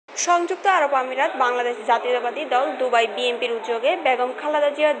সংযুক্ত আরব আমিরাত বাংলাদেশ জাতীয়তাবাদী দল দুবাই বিএনপির উদ্যোগে বেগম খালেদা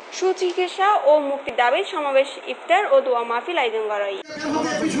জিয়ার সুচিকিৎসা ও মুক্তির দাবি সমাবেশ, ইফতার ও দোয়া মাহফিল আয়োজন করা হয়।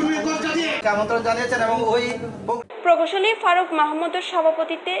 প্রকৌশলী ফারুক মাহমুদের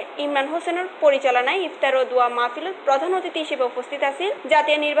সভাপতিত্বে ইমরান হোসেনের পরিচালনায় ইফতার ও দোয়া মাহফিলের প্রধান অতিথি হিসেবে উপস্থিত আছেন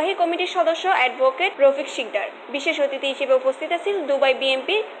জাতীয় নির্বাহী কমিটির সদস্য অ্যাডভোকেট রফিক শিকদার। বিশেষ অতিথি হিসেবে উপস্থিত আছেন দুবাই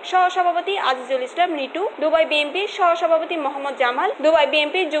বিএনপির সহসভাপতি আজিজুল ইসলাম নিটু, দুবাই বিএনপির সহসভাপতি মোহাম্মদ জামাল, দুবাই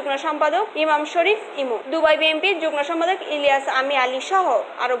বিএনপির যুগ্ম সম্পাদক ইমাম শরীফ ইমু, দুবাই বিএনপির যুগ্ম সম্পাদক ইলিয়াস আমি আলী সহ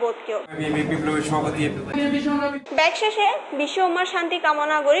আরো বহুত কেউ। ব্যাগ শেষে বিশ্ব উম্মার শান্তি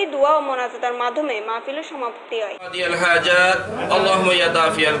কামনা করে দোয়া ও মোনাজাতের মাধ্যমে মাহফিলের সমাপ্তি হয়।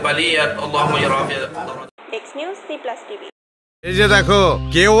 Next news Cplus TV. এই যে দেখো,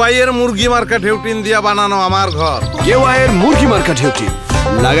 কেওয়াই এর মুরগি মার্কা ঢেউটিন দিয়া বানানো আমার ঘর। কেওয়াই এর মুরগি মার্কা ঢেউটিন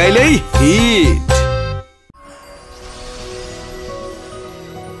লাগাইলেই হিট।